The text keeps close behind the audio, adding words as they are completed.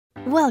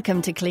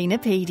Welcome to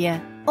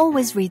Cleanipedia.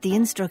 Always read the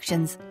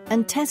instructions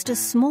and test a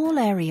small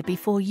area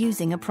before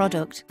using a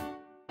product.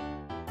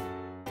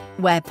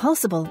 Where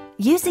possible,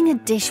 using a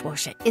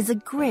dishwasher is a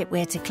great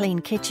way to clean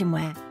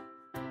kitchenware.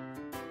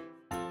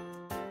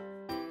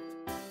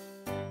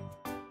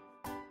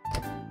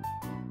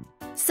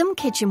 Some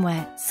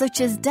kitchenware,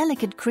 such as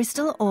delicate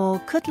crystal or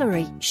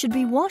cutlery, should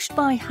be washed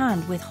by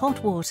hand with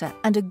hot water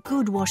and a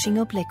good washing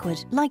up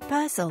liquid, like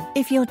Persil.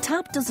 If your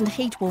tap doesn't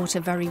heat water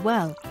very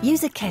well,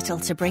 use a kettle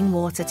to bring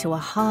water to a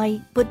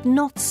high but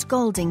not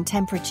scalding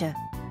temperature.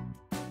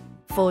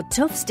 For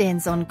tough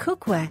stains on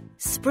cookware,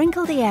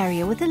 sprinkle the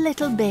area with a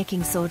little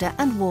baking soda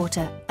and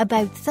water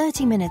about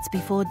 30 minutes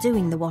before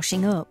doing the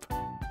washing up.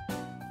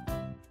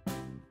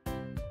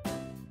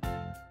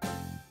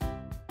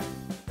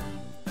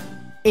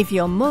 If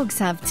your mugs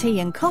have tea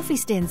and coffee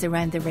stains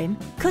around the rim,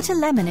 cut a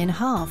lemon in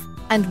half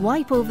and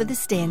wipe over the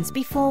stains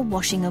before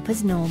washing up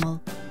as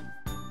normal.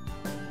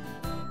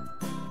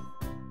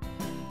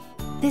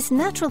 This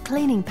natural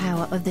cleaning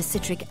power of the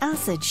citric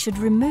acid should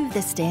remove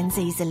the stains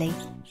easily.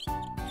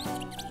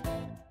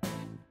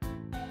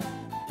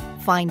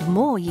 Find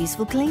more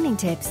useful cleaning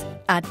tips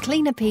at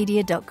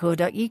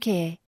cleanipedia.co.uk.